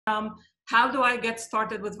how do I get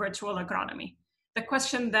started with virtual agronomy? The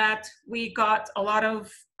question that we got a lot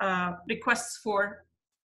of requests for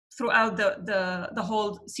throughout the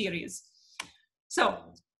whole series. So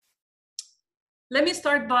let me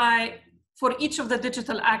start by, for each of the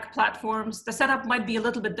digital ag platforms, the setup might be a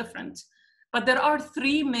little bit different, but there are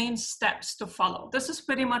 3 main steps to follow. This is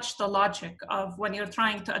pretty much the logic of when you're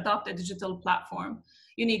trying to adopt a digital platform.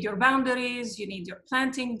 You need your boundaries, you need your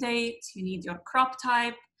planting date, you need your crop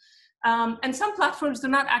type. And some platforms do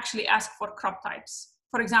not actually ask for crop types.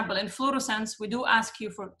 For example, in Fluorescence, we do ask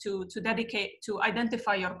you to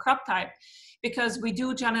identify your crop type, because we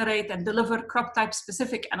do generate and deliver crop type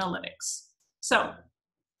specific analytics. So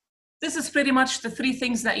this is pretty much the 3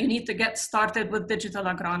 things that you need to get started with digital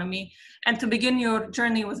agronomy and to begin your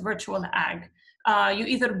journey with virtual ag. You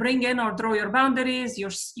either bring in or draw your boundaries, you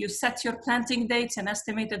set your planting dates and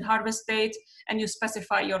estimated harvest date, and you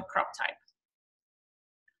specify your crop type.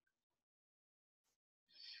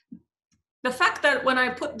 The fact that when I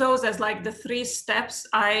put those as like the 3 steps,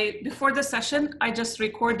 before the session, I just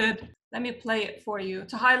recorded, let me play it for you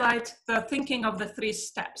to highlight the thinking of the 3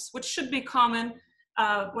 steps, which should be common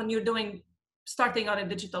when you're starting on a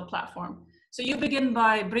digital platform. So you begin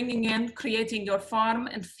by bringing in, creating your farm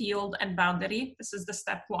and field and boundary. This is the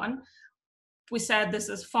step 1. We said this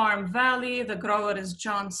is Farm Valley, the grower is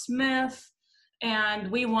John Smith, and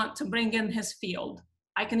we want to bring in his field.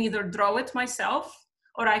 I can either draw it myself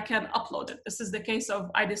or I can upload it. This is the case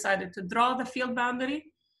of, I decided to draw the field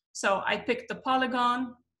boundary. So I picked the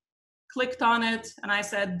polygon, clicked on it, and I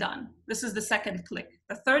said, done. This is the 2nd click.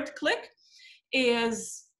 The 3rd click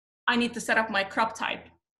is, I need to set up my crop type.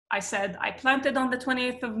 I said, I planted on the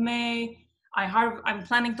 28th of May, I'm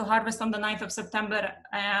planning to harvest on the 9th of September,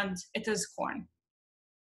 and it is corn.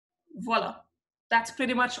 Voila. That's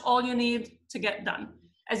pretty much all you need to get done.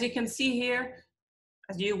 As you can see here,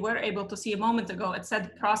 as you were able to see a moment ago, it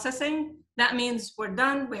said processing. That means we're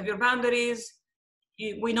done, we have your boundaries,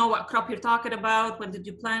 we know what crop you're talking about, when did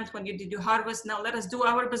you plant, when did you harvest. Now let us do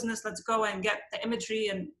our business, let's go and get the imagery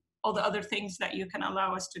and all the other things that you can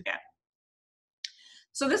allow us to get.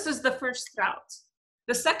 So this is the first route.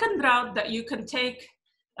 The second route that you can take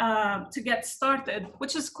to get started,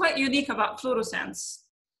 which is quite unique about Fluorescence,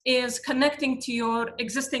 is connecting to your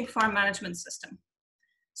existing farm management system.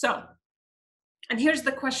 So, and here's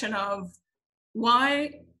the question of,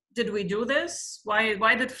 why did we do this?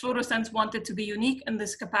 Why did Fluorescence want it to be unique in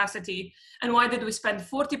this capacity? And why did we spend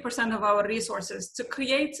 40% of our resources to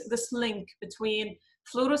create this link between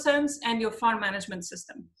Fluorescence and your farm management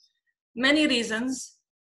system? Many reasons.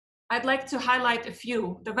 I'd like to highlight a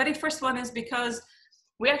few. The very first one is because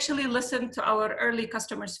we actually listened to our early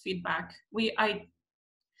customers' feedback. We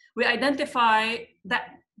identify that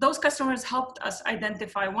those customers helped us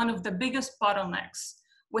identify one of the biggest bottlenecks,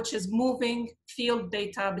 which is moving field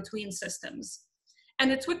data between systems. And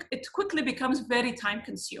it quickly becomes very time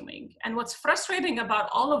consuming. And what's frustrating about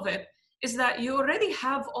all of it is that you already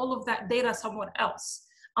have all of that data somewhere else.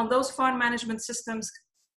 On those farm management systems,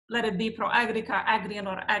 let it be ProAgrica, Agrian,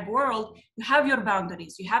 or AgWorld, you have your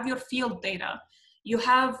boundaries, you have your field data, you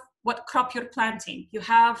have what crop you're planting, you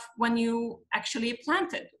have when you actually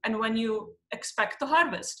planted and when you expect to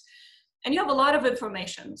harvest. And you have a lot of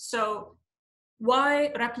information. So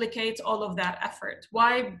why replicate all of that effort?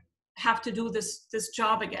 Why have to do this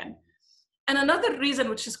job again? And another reason,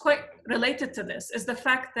 which is quite related to this, is the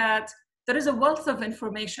fact that there is a wealth of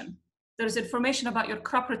information. There's information about your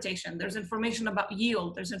crop rotation. There's information about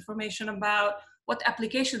yield. There's information about what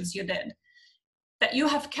applications you did that you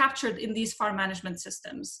have captured in these farm management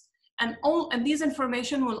systems. And these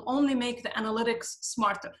information will only make the analytics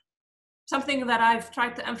smarter. Something that I've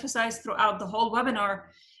tried to emphasize throughout the whole webinar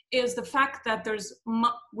is the fact that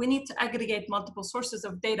we need to aggregate multiple sources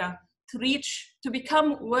of data to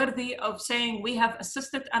become worthy of saying we have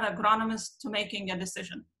assisted an agronomist to making a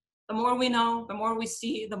decision. The more we know, the more we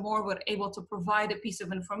see, the more we're able to provide a piece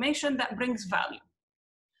of information that brings value.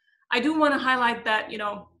 I do want to highlight that,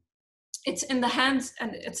 it's in the hands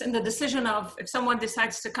and it's in the decision of, if someone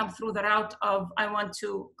decides to come through the route of, I want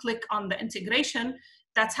to click on the integration,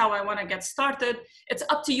 that's how I want to get started. It's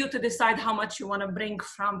up to you to decide how much you want to bring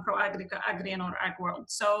from ProAgrica, Agrian, or AgWorld.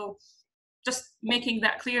 So just making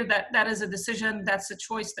that clear that that is a decision, that's a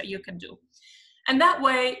choice that you can do. And that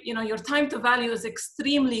way, your time to value is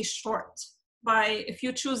extremely short. If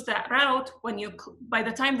you choose that route, by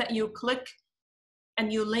the time that you click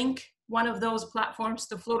and you link one of those platforms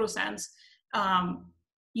to Fluorescence,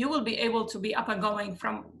 you will be able to be up and going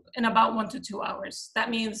in about 1 to 2 hours. That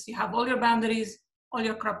means you have all your boundaries, all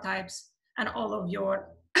your crop types, and all of your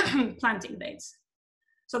planting dates.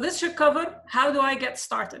 So this should cover how do I get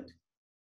started.